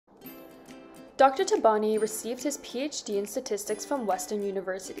Dr. Thabane received his Ph.D. in statistics from Western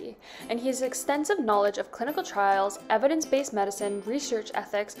University, and he has extensive knowledge of clinical trials, evidence-based medicine, research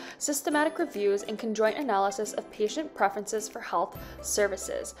ethics, systematic reviews, and conjoint analysis of patient preferences for health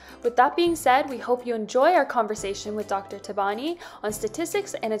services. With that being said, we hope you enjoy our conversation with Dr. Thabane on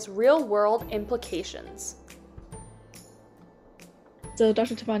statistics and its real-world implications. So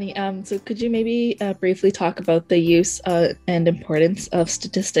Dr. Thabane, so could you maybe briefly talk about the use and importance of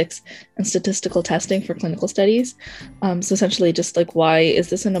statistics and statistical testing for clinical studies? So essentially just like, why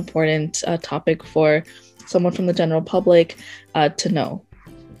is this an important topic for someone from the general public to know?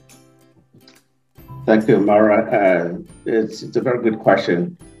 Thank you, Mara. It's a very good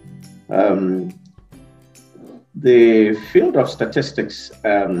question. The field of statistics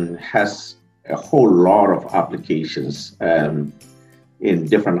has a whole lot of applications in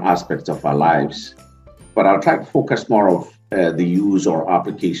different aspects of our lives. But I'll try to focus more of the use or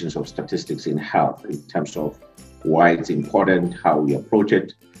applications of statistics in health in terms of why it's important, how we approach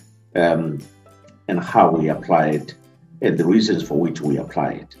it, and how we apply it, and the reasons for which we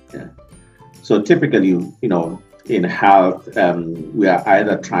apply it. Yeah. So typically, in health, we are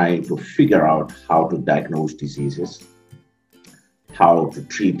either trying to figure out how to diagnose diseases, how to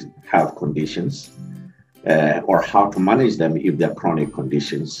treat health conditions, or how to manage them if they're chronic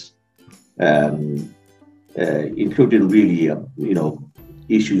conditions, including really,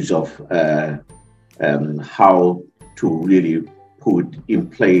 issues of how to really put in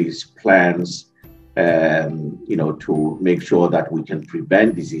place plans, to make sure that we can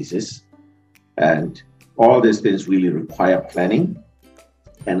prevent diseases. And all these things really require planning.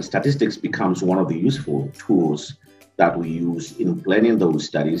 And statistics becomes one of the useful tools that we use in planning those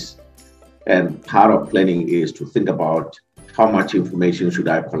studies. And part of planning is to think about how much information should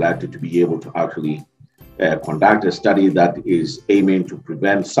I collect to be able to actually conduct a study that is aiming to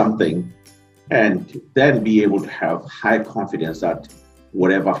prevent something, and then be able to have high confidence that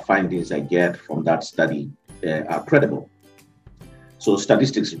whatever findings I get from that study are credible. So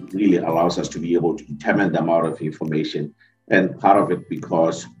statistics really allows us to be able to determine the amount of information, and part of it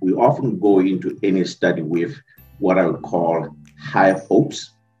because we often go into any study with what I would call high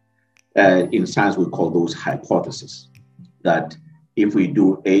hopes. In science, we call those hypotheses, that if we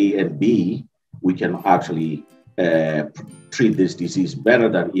do A and B, we can actually treat this disease better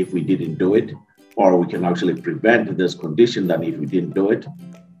than if we didn't do it, or we can actually prevent this condition than if we didn't do it,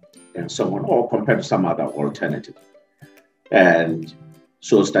 and so on, or compared to some other alternative. And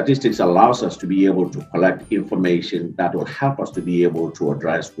so statistics allows us to be able to collect information that will help us to be able to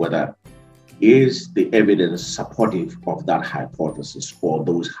address whether is the evidence supportive of that hypothesis or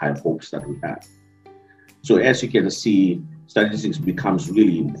those high hopes that we have. So as you can see, statistics becomes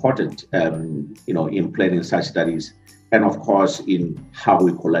really important, in planning such studies, and of course in how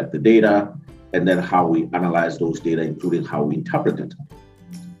we collect the data, and then how we analyze those data, including how we interpret it.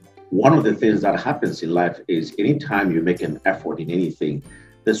 One of the things that happens in life is anytime you make an effort in anything,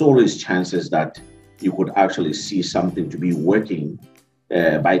 there's always chances that you could actually see something to be working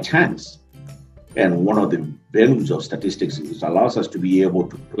by chance. And one of the values of statistics is allows us to be able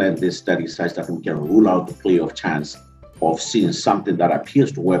to plan this study such that we can rule out the play of chance of seeing something that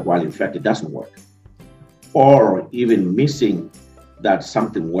appears to work while in fact it doesn't work. Or even missing that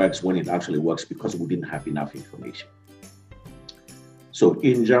something works when it actually works because we didn't have enough information. So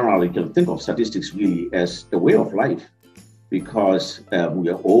in general, you can think of statistics really as a way of life, because we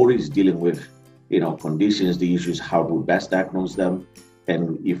are always dealing with conditions, the issues, how to best diagnose them,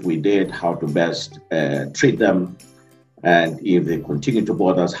 and if we did, how to best treat them, and if they continue to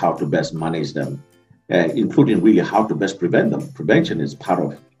bother us, how to best manage them, including really how to best prevent them. Prevention is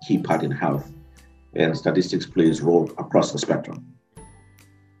key part in health, and statistics plays a role across the spectrum.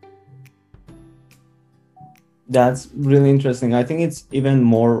 That's really interesting. I think it's even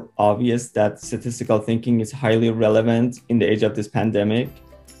more obvious that statistical thinking is highly relevant in the age of this pandemic.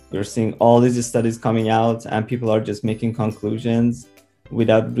 We're seeing all these studies coming out and people are just making conclusions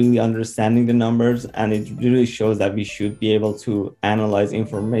without really understanding the numbers. And it really shows that we should be able to analyze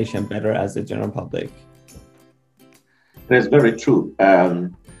information better as the general public. That's very true.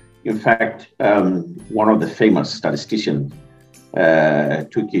 In fact, one of the famous statisticians,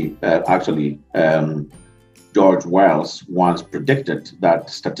 George Wells, once predicted that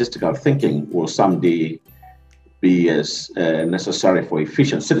statistical thinking will someday be as necessary for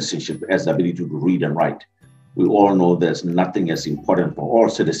efficient citizenship as the ability to read and write. We all know there's nothing as important for all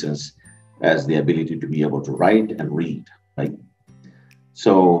citizens as the ability to be able to write and read, right?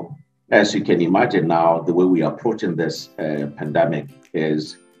 So as you can imagine now, the way we are approaching this pandemic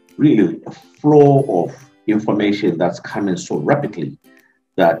is really a flow of information that's coming so rapidly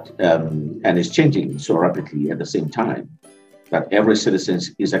that, and it's changing so rapidly at the same time, that every citizen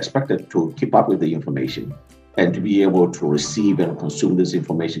is expected to keep up with the information and to be able to receive and consume this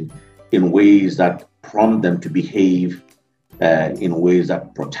information in ways that prompt them to behave in ways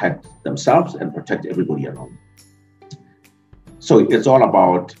that protect themselves and protect everybody around. So it's all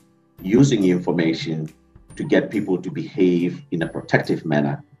about using information to get people to behave in a protective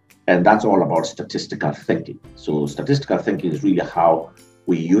manner. And that's all about statistical thinking. So statistical thinking is really how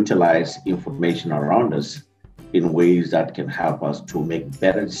we utilize information around us in ways that can help us to make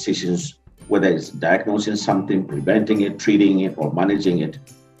better decisions, whether it's diagnosing something, preventing it, treating it, or managing it.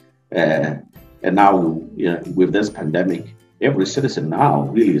 And now, with this pandemic, every citizen now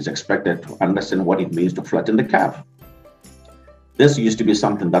really is expected to understand what it means to flatten the curve. This used to be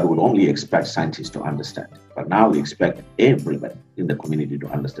something that would only expect scientists to understand, but now we expect everybody in the community to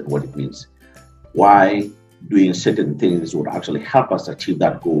understand what it means. Why doing certain things would actually help us achieve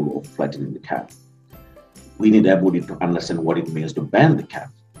that goal of flattening the curve. We need everybody to understand what it means to bend the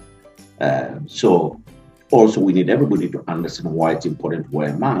curve. So also we need everybody to understand why it's important to wear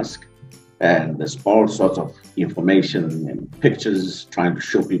a mask. And there's all sorts of information and pictures trying to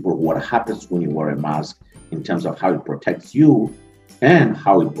show people what happens when you wear a mask in terms of how it protects you and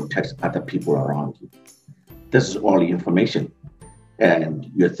how it protects other people around you. This is all the information.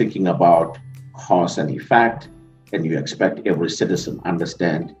 And you're thinking about cause and effect, and you expect every citizen to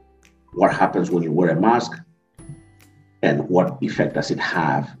understand what happens when you wear a mask and what effect does it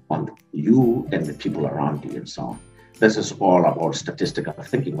have on you and the people around you and so on. This is all about statistical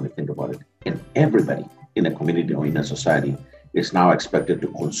thinking when you think about it. And everybody in a community or in a society is now expected to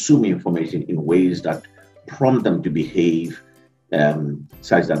consume information in ways that prompt them to behave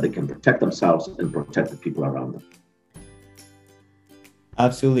such that they can protect themselves and protect the people around them.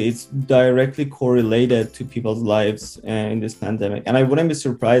 Absolutely. It's directly correlated to people's lives in this pandemic. And I wouldn't be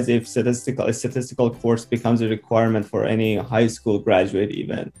surprised if a statistical course becomes a requirement for any high school graduate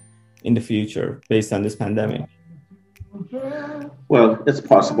even in the future based on this pandemic. Well, it's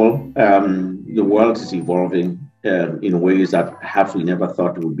possible. The world is evolving in ways that perhaps we never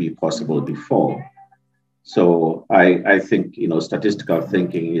thought would be possible before. So I think, statistical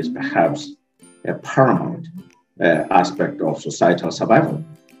thinking is perhaps a paramount aspect of societal survival,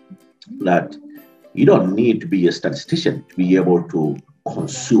 that you don't need to be a statistician to be able to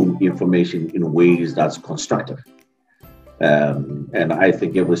consume information in ways that's constructive. And I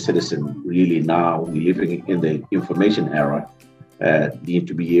think every citizen really now, we living in the information era, need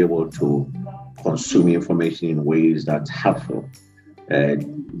to be able to consume information in ways that's helpful,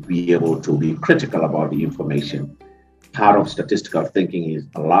 be able to be critical about the information. Part of statistical thinking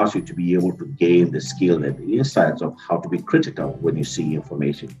allows you to be able to gain the skill and the insights of how to be critical when you see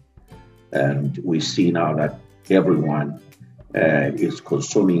information. And we see now that everyone is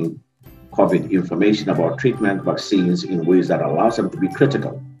consuming COVID information about treatment, vaccines in ways that allows them to be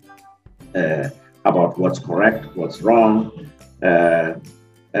critical about what's correct, what's wrong,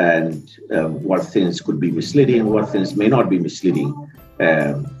 and what things could be misleading, what things may not be misleading,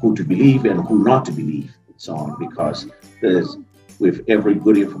 who to believe and who not to believe, and so on. Because with every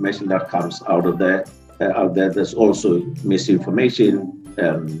good information that comes out there, there's also misinformation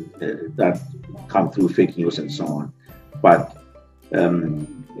that come through fake news and so on. But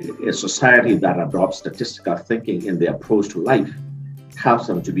a society that adopts statistical thinking in their approach to life helps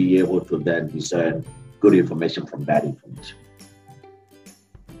them to be able to then discern good information from bad information.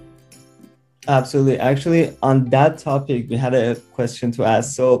 Absolutely. Actually, on that topic, we had a question to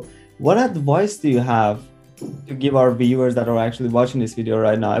ask. So what advice do you have to give our viewers that are actually watching this video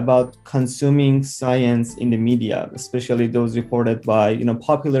right now about consuming science in the media, especially those reported by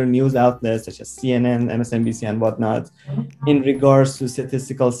popular news outlets such as CNN, MSNBC, and whatnot, in regards to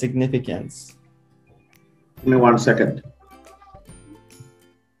statistical significance? Give me 1 second.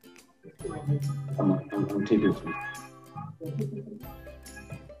 I'm taking some.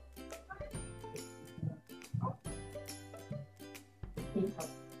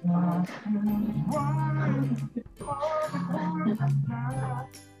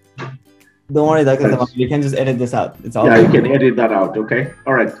 Don't worry, Dr. You can just edit this out. It's all you can edit that out. Okay.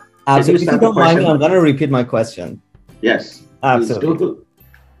 All right. Absolutely. If you don't mind me, I'm going to repeat my question. Yes. Absolutely.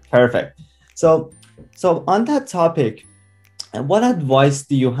 Perfect. So on that topic, what advice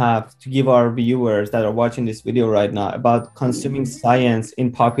do you have to give our viewers that are watching this video right now about consuming science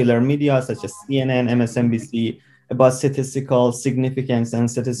in popular media such as CNN, MSNBC, about statistical significance and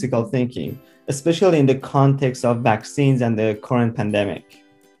statistical thinking, especially in the context of vaccines and the current pandemic?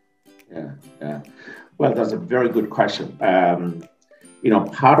 Yeah. Well, that's a very good question.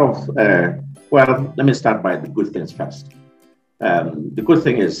 Part of, let me start by the good things first. The good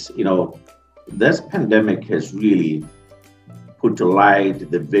thing is, this pandemic has really put to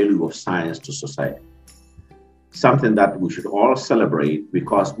light the value of science to society. Something that we should all celebrate,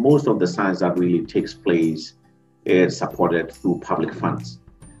 because most of the science that really takes place is supported through public funds.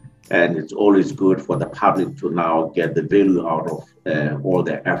 And it's always good for the public to now get the value out of all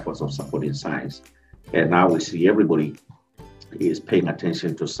their efforts of supporting science. And now we see everybody is paying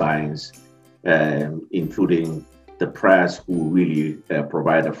attention to science, including the press, who really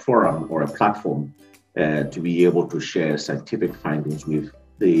provide a forum or a platform to be able to share scientific findings with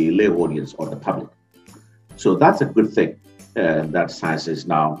the lay audience or the public. So that's a good thing, that science is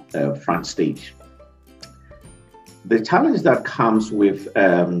now front stage. The challenge that comes with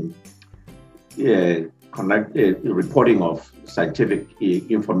reporting of scientific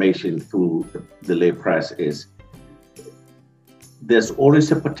information through the lay press is there's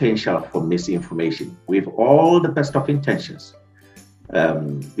always a potential for misinformation with all the best of intentions,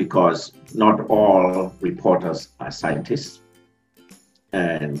 because not all reporters are scientists.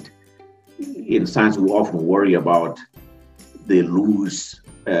 And in science, we often worry about the loose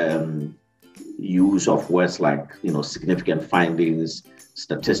use of words like, significant findings,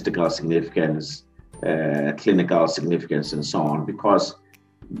 statistical significance, clinical significance, and so on, because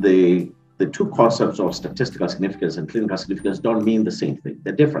the two concepts of statistical significance and clinical significance don't mean the same thing.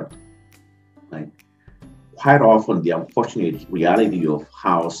 They're different. Right? Quite often, the unfortunate reality of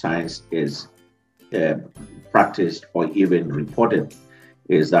how science is practiced or even reported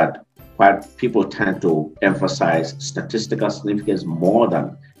is that people tend to emphasize statistical significance more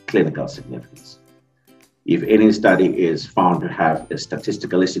than clinical significance. If any study is found to have a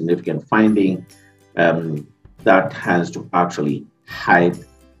statistically significant finding, that tends to actually hype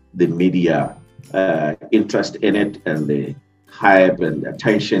the media interest in it, and the hype and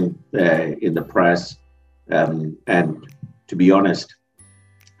attention in the press. And to be honest,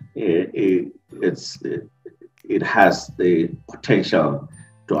 it has the potential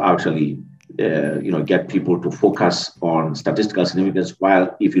to actually get people to focus on statistical significance,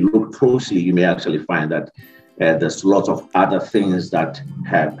 while if you look closely, you may actually find that there's lots of other things that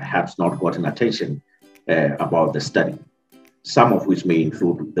have perhaps not gotten attention about the study, some of which may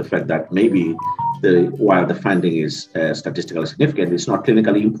include the fact that maybe while the finding is statistically significant, it's not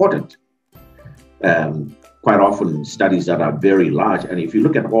clinically important. Quite often, studies that are very large, and if you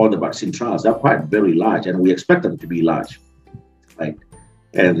look at all the vaccine trials, they're quite very large, and we expect them to be large, right?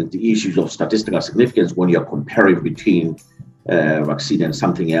 And the issues of statistical significance when you're comparing between vaccine and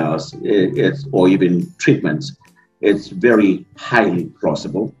something else, or even treatments, it's very highly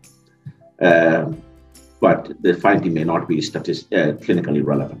plausible. But the finding may not be clinically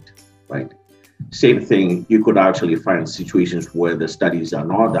relevant, right? Same thing, you could actually find situations where the studies are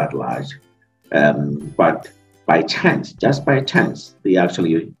not that large, but by chance, just by chance, they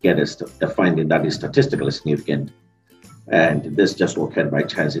actually get a finding that is statistically significant. And this just occurred by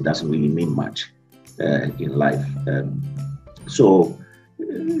chance. It doesn't really mean much in life. So,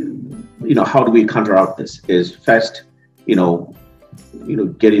 how do we counteract this? Is first,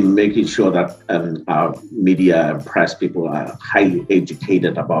 making sure that our media and press people are highly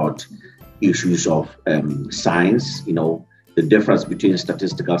educated about issues of science, the difference between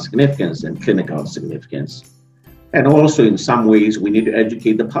statistical significance and clinical significance. And also, in some ways, we need to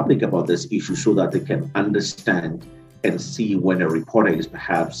educate the public about this issue so that they can understand and see when a reporter is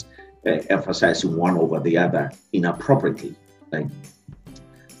perhaps emphasizing one over the other inappropriately. Right?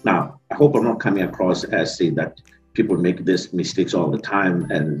 Now, I hope I'm not coming across as saying that people make these mistakes all the time.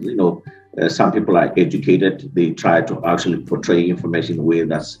 And, some people are educated. They try to actually portray information in a way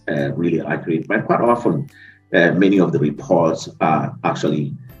that's really accurate. But quite often, many of the reports are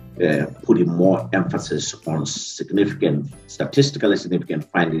actually putting more emphasis on statistically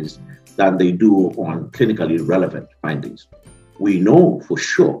significant findings than they do on clinically relevant findings. We know for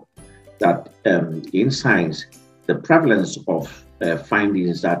sure that in science, the prevalence of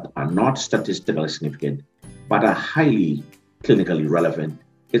findings that are not statistically significant but are highly clinically relevant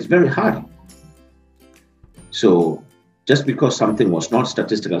is very high. So just because something was not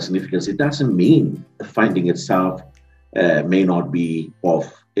statistically significant, it doesn't mean the finding itself may not be of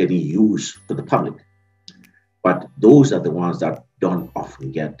any use to the public. But those are the ones that don't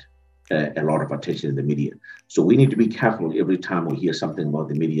often get a lot of attention in the media. So we need to be careful every time we hear something about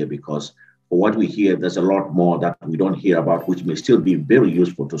the media, because for what we hear, there's a lot more that we don't hear about, which may still be very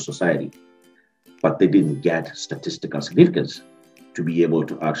useful to society, but they didn't get statistical significance to be able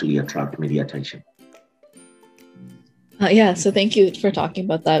to actually attract media attention. Yeah, so thank you for talking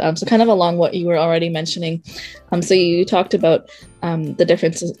about that. So kind of along what you were already mentioning, so you talked about the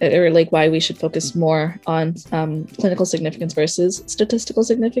differences, or like why we should focus more on clinical significance versus statistical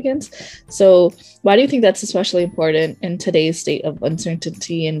significance. So why do you think that's especially important in today's state of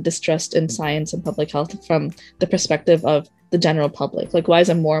uncertainty and distrust in science and public health from the perspective of the general public? Like, why is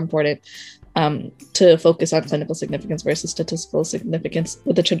it more important to focus on clinical significance versus statistical significance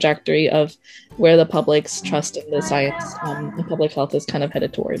with the trajectory of where the public's trust in the science and public health is kind of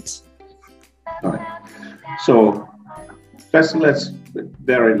headed towards? All right. So first, let's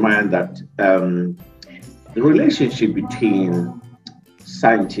bear in mind that the relationship between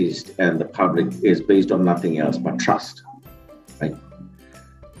scientists and the public is based on nothing else but trust, right?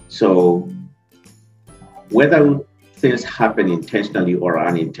 So whether things happen intentionally or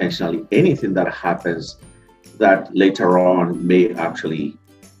unintentionally, anything that happens that later on may actually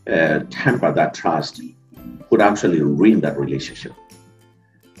temper that trust could actually ruin that relationship.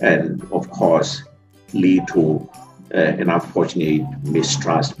 And of course, lead to an unfortunate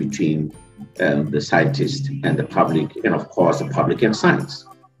mistrust between the scientist and the public, and of course, the public and science.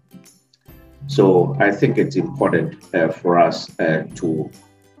 So I think it's important for us to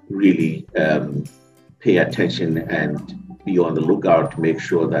really pay attention and be on the lookout to make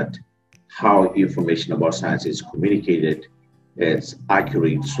sure that how information about science is communicated is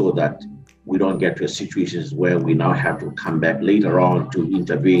accurate, so that we don't get to situations where we now have to come back later on to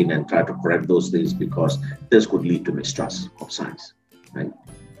intervene and try to correct those things, because this could lead to mistrust of science, right?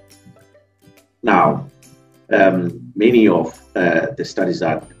 Now, many of the studies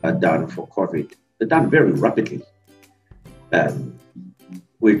that are done for COVID, they're done very rapidly,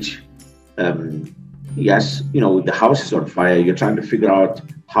 which yes, you know, the house is on fire. You're trying to figure out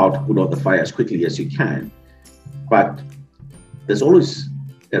how to put out the fire as quickly as you can. But there's always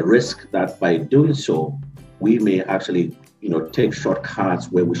a risk that by doing so, we may actually, you know, take shortcuts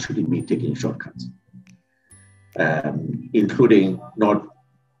where we shouldn't be taking shortcuts, including not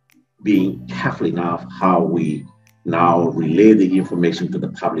being careful enough how we now relay the information to the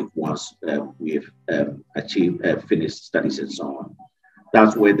public once we've achieved finished studies and so on.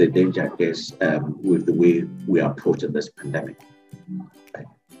 That's where the danger is with the way we are approaching this pandemic.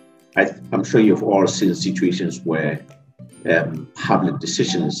 I'm sure you've all seen situations where public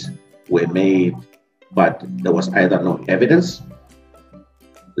decisions were made, but there was either no evidence,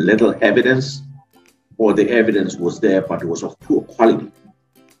 little evidence, or the evidence was there, but it was of poor quality.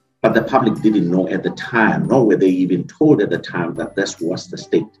 But the public didn't know at the time, nor were they even told at the time that this was the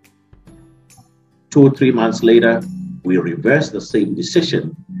state. 2 or 3 months later, we reversed the same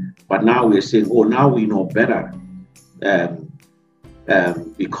decision, but now we're saying, oh, now we know better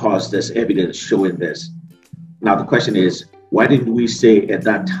because there's evidence showing this. Now, the question is, why didn't we say at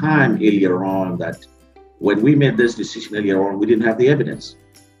that time earlier on that when we made this decision earlier on, we didn't have the evidence?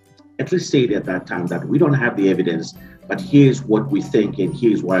 At least say it at that time that we don't have the evidence, but here's what we think and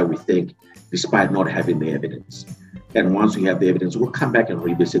here's why we think, despite not having the evidence. And once we have the evidence, we'll come back and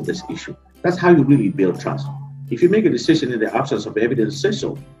revisit this issue. That's how you really build trust. If you make a decision in the absence of evidence, say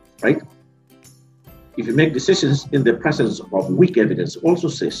so, right? If you make decisions in the presence of weak evidence, also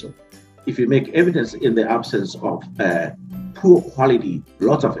say so. If you make evidence in the absence of poor quality,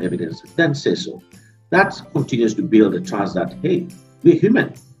 lots of evidence, then say so. That continues to build the trust that, hey, we're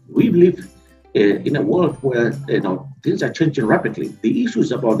human. We live in a world where, you know, things are changing rapidly. The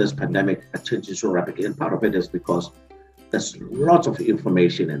issues about this pandemic are changing so rapidly, and part of it is because there's lots of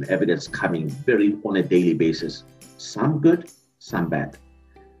information and evidence coming on a daily basis, some good, some bad.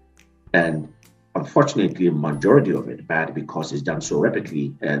 And unfortunately, a majority of it bad because it's done so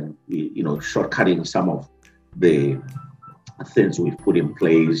rapidly and, you know, shortcutting some of the things we've put in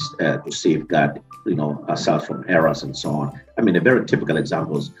place to safeguard, you know, ourselves from errors and so on. I mean, a very typical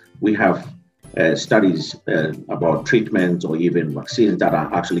examples, we have studies about treatments or even vaccines that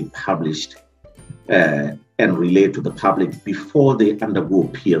are actually published and relayed to the public before they undergo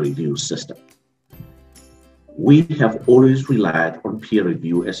peer review system. We have always relied on peer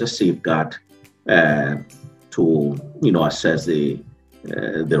review as a safeguard to, you know, assess the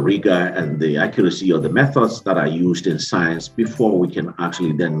rigor and the accuracy of the methods that are used in science before we can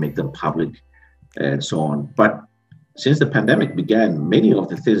actually then make them public and so on. But since the pandemic began, many of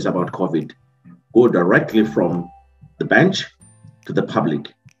the things about COVID go directly from the bench to the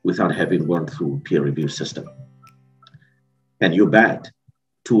public without having gone through peer review system. And you're bad.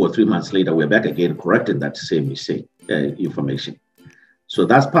 2 or 3 months later, we're back again correcting that same mistake information. So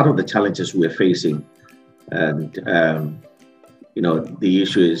that's part of the challenges we're facing. And, you know, the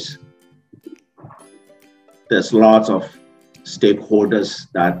issue is there's lots of stakeholders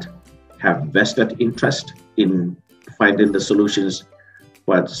that have vested interest in finding the solutions,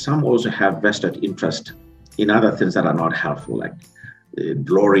 but some also have vested interest in other things that are not helpful, like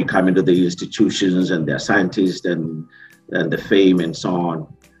glory coming to the institutions and their scientists and the fame and so on,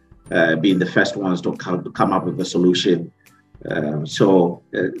 being the first ones to come up with a solution. So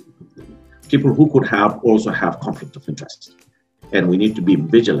people who could help also have conflict of interest. And we need to be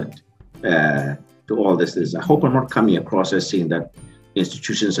vigilant to all this. I hope I'm not coming across as saying that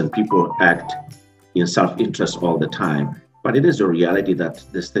institutions and people act in self-interest all the time, but it is a reality that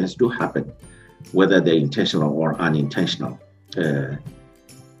these things do happen, whether they're intentional or unintentional.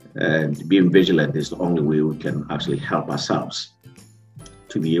 And being vigilant is the only way we can actually help ourselves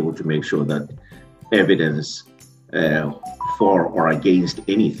to be able to make sure that evidence for or against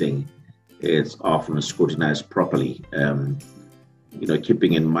anything is often scrutinized properly.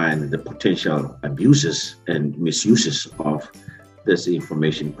 Keeping in mind the potential abuses and misuses of this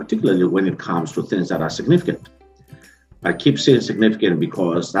information, particularly when it comes to things that are significant. I keep saying significant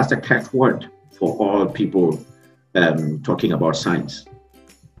because that's a catchword for all people talking about science.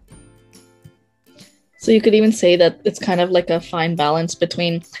 So you could even say that it's kind of like a fine balance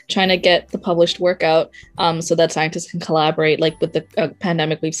between trying to get the published work out so that scientists can collaborate. Like with the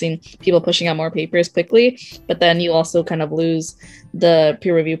pandemic, we've seen people pushing out more papers quickly, but then you also kind of lose the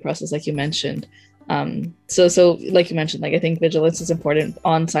peer review process, like you mentioned. So like you mentioned, like I think vigilance is important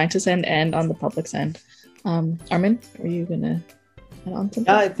on scientists' end and on the public's end. Armin, are you going to add on something?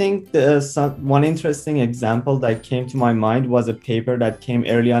 Yeah, I think one interesting example that came to my mind was a paper that came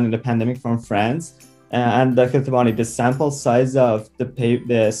early on in the pandemic from France. And Dr. Thabane, the sample size of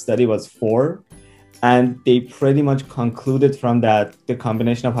the study was 4. And they pretty much concluded from that the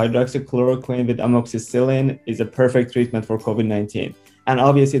combination of hydroxychloroquine with amoxicillin is a perfect treatment for COVID-19. And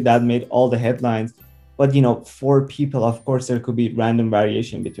obviously that made all the headlines. But, 4 people, of course, there could be random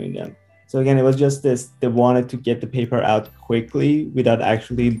variation between them. So again, it was just this, they wanted to get the paper out quickly without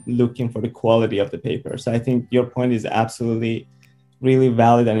actually looking for the quality of the paper. So I think your point is absolutely really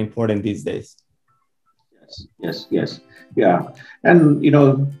valid and important these days. Yes. Yeah. And,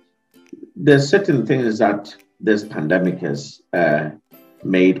 there's certain things that this pandemic has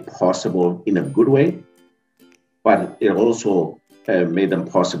made possible in a good way, but it also made them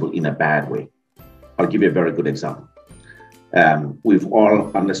possible in a bad way. I'll give you a very good example. We've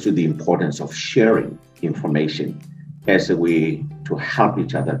all understood the importance of sharing information as a way to help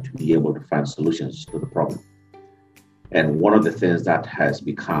each other to be able to find solutions to the problem. And one of the things that has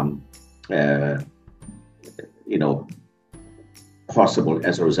become possible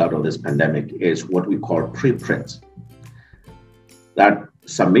as a result of this pandemic is what we call preprints. That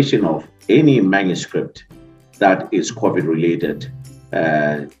submission of any manuscript that is COVID related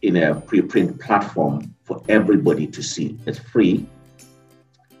in a preprint platform for everybody to see. It's free.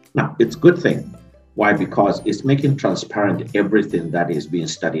 Now, it's a good thing. Why? Because it's making transparent everything that is being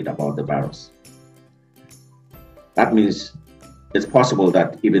studied about the virus. That means it's possible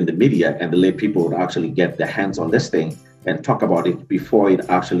that even the media and the lay people would actually get their hands on this thing and talk about it before it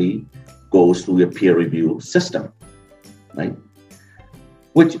actually goes through a peer review system, right?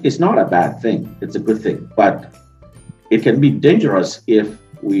 Which is not a bad thing. It's a good thing, but it can be dangerous if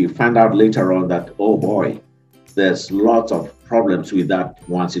we find out later on that, oh boy, there's lots of problems with that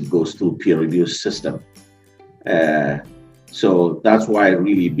once it goes through peer review system. So that's why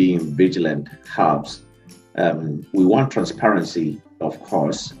really being vigilant helps. We want transparency, of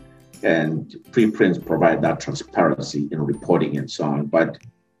course, and preprints provide that transparency in reporting and so on. But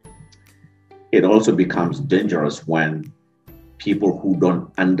it also becomes dangerous when people who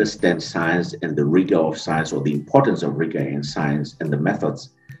don't understand science and the rigor of science or the importance of rigor in science and the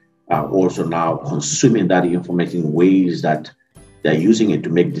methods are also now consuming that information in ways that they're using it to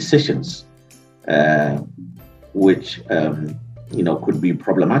make decisions, which could be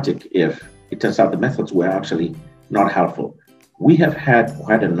problematic if it turns out the methods were actually not helpful. We have had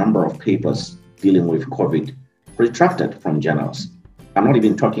quite a number of papers dealing with COVID retracted from journals. I'm not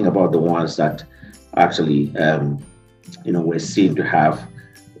even talking about the ones that actually, were seen to have,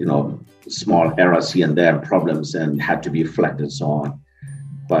 small errors here and there and problems and had to be flagged and so on.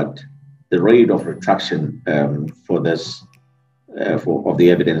 But the rate of retraction for this, of the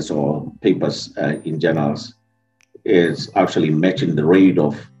evidence or papers in journals is actually matching the rate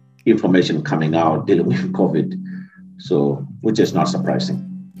of information coming out dealing with COVID. So, which is not surprising.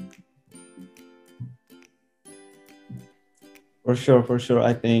 For sure.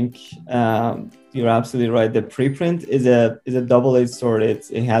 I think you're absolutely right. The preprint is a double-edged sword.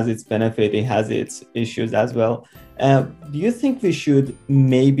 It has its benefit, it has its issues as well. Do you think we should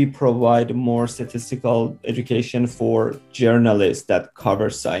maybe provide more statistical education for journalists that cover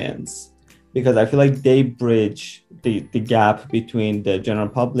science? because I feel like they bridge the gap between the general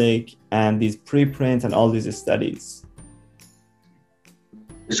public and these preprints and all these studies.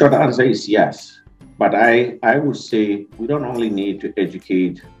 The short answer is yes. But I would say we don't only need to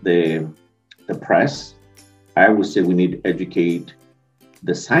educate the press. I would say we need to educate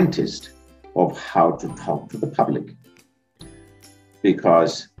the scientists of how to talk to the public.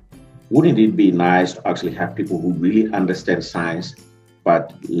 Because wouldn't it be nice to actually have people who really understand science,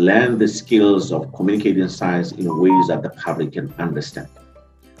 but learn the skills of communicating science in ways that the public can understand?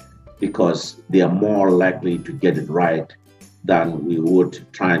 Because they are more likely to get it right than we would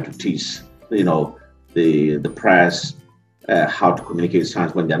trying to teach, the press how to communicate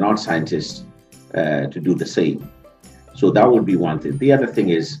science when they're not scientists to do the same. So that would be one thing. The other thing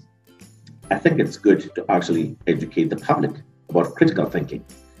is, I think it's good to actually educate the public about critical thinking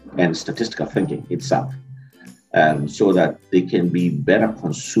and statistical thinking itself, so that they can be better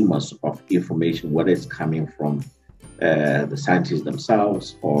consumers of information, whether it's coming from the scientists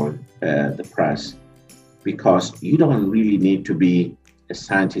themselves or the press, because you don't really need to be a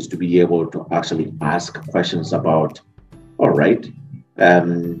scientist to be able to actually ask questions about, all right,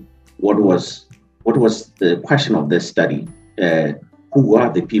 what was the question of this study? Who are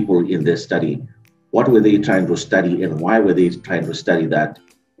the people in this study? What were they trying to study and why were they trying to study that?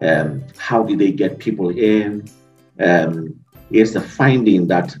 How did they get people in? Is the finding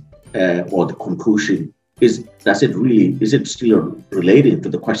that, or the conclusion, is it still relating to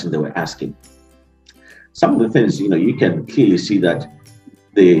the question they were asking? Some of the things, you can clearly see that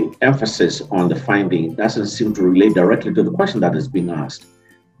the emphasis on the finding doesn't seem to relate directly to the question that is being asked.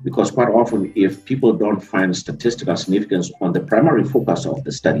 Because quite often, if people don't find statistical significance on the primary focus of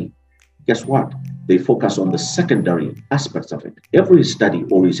the study, guess what? They focus on the secondary aspects of it. Every study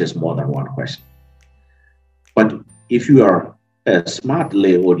always has more than one question. But if you are a smart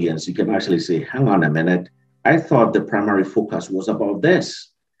lay audience, you can actually say, hang on a minute, I thought the primary focus was about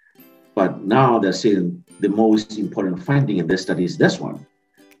this. But now they're saying the most important finding in this study is this one.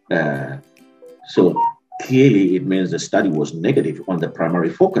 So clearly it means the study was negative on the primary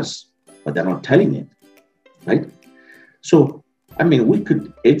focus, but they're not telling it, right? So, we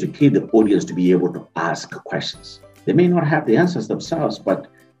could educate the audience to be able to ask questions. They may not have the answers themselves, but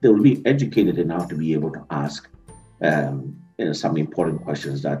they will be educated enough to be able to ask some important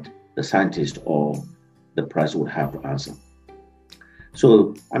questions that the scientist or the press would have to answer.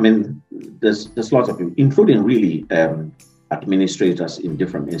 So, there's lots of people, including really administrators in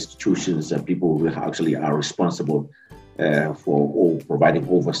different institutions, people who actually are responsible for providing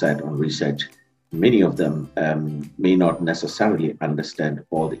oversight on research. Many of them may not necessarily understand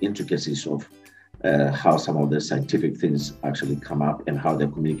all the intricacies of how some of the scientific things actually come up and how they're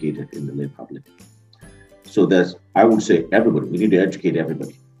communicated in the lay public. So I would say we need to educate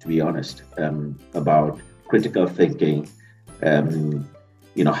everybody, to be honest, about critical thinking,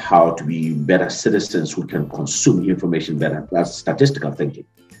 how to be better citizens who can consume information better. That's statistical thinking.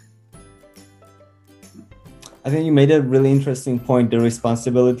 I think you made a really interesting point. The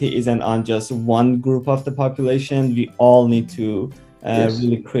responsibility isn't on just one group of the population. We all need to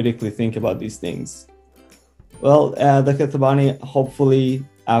really critically think about these things. Well, Dr. Thabane, hopefully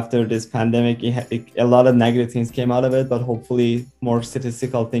after this pandemic, a lot of negative things came out of it, but hopefully more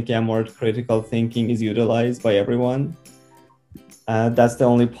statistical thinking and more critical thinking is utilized by everyone. That's the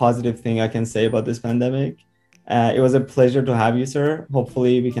only positive thing I can say about this pandemic. It was a pleasure to have you, sir.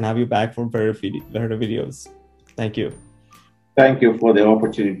 Hopefully we can have you back for better videos. Thank you. Thank you for the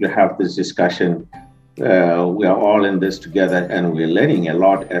opportunity to have this discussion. We are all in this together and we're learning a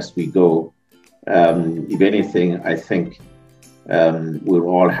lot as we go. If anything, I think we'll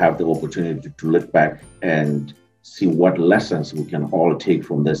all have the opportunity to look back and see what lessons we can all take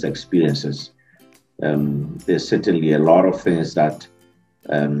from these experiences. There's certainly a lot of things that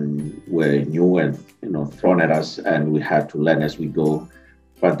were new and thrown at us, and we had to learn as we go.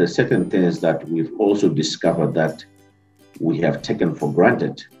 But the second thing is that we've also discovered that we have taken for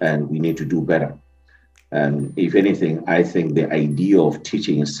granted, and we need to do better. And if anything, I think the idea of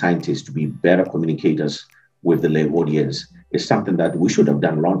teaching scientists to be better communicators with the lay audience is something that we should have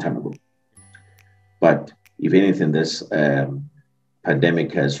done a long time ago. But if anything, this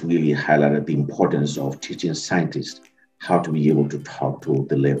pandemic has really highlighted the importance of teaching scientists how to be able to talk to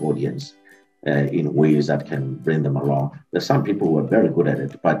the lay audience in ways that can bring them along. There's some people who are very good at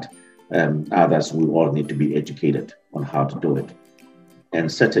it, but others will all need to be educated on how to do it.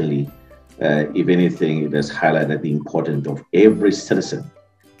 And certainly, if anything, it has highlighted the importance of every citizen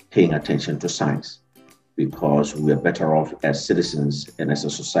paying attention to science, because we are better off as citizens and as a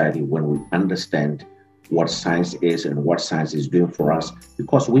society when we understand what science is and what science is doing for us,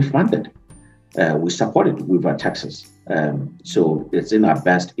 because we fund it. we support it with our taxes. So it's in our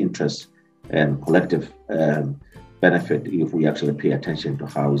best interest and collective benefit if we actually pay attention to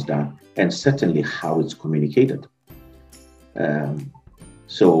how it's done and certainly how it's communicated.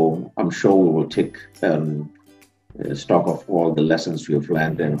 So I'm sure we will take stock of all the lessons we have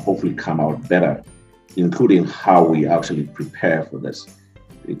learned and hopefully come out better, including how we actually prepare for this.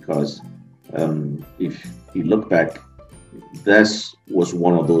 Because if you look back, this was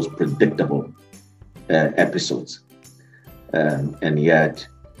one of those predictable episodes. And yet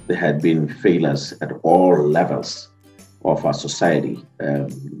there had been failures at all levels of our society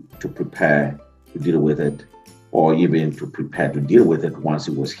to prepare to deal with it, or even to prepare to deal with it once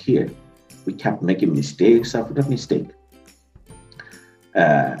it was here. We kept making mistakes after mistake.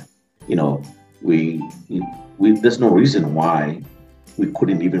 There's no reason why we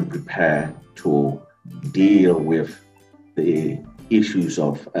couldn't even prepare to deal with the issues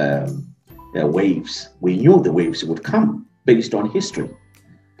of waves. We knew the waves would come based on history.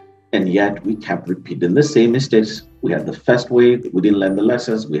 And yet we kept repeating the same mistakes. We had the first wave, we didn't learn the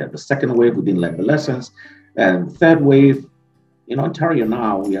lessons. We had the second wave, we didn't learn the lessons. And third wave, in Ontario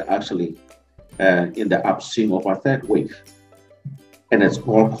now, we are actually in the upswing of our third wave. And it's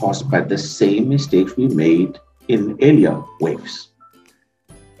all caused by the same mistakes we made in earlier waves,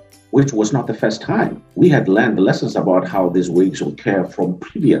 which was not the first time. We had learned the lessons about how these waves occur from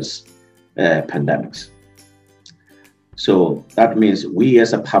previous pandemics. So that means we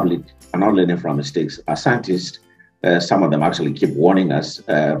as a public are not learning from mistakes. Our scientists, some of them actually keep warning us,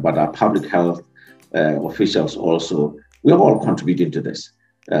 but our public health officials also, we're all contributing to this.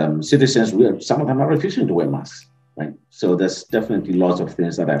 Citizens, some of them are refusing to wear masks, right? So there's definitely lots of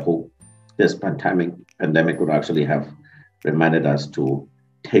things that I hope this pandemic would actually have reminded us to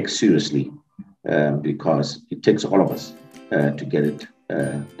take seriously, because it takes all of us to get it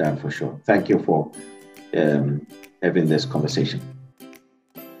done for sure. Thank you for having this conversation.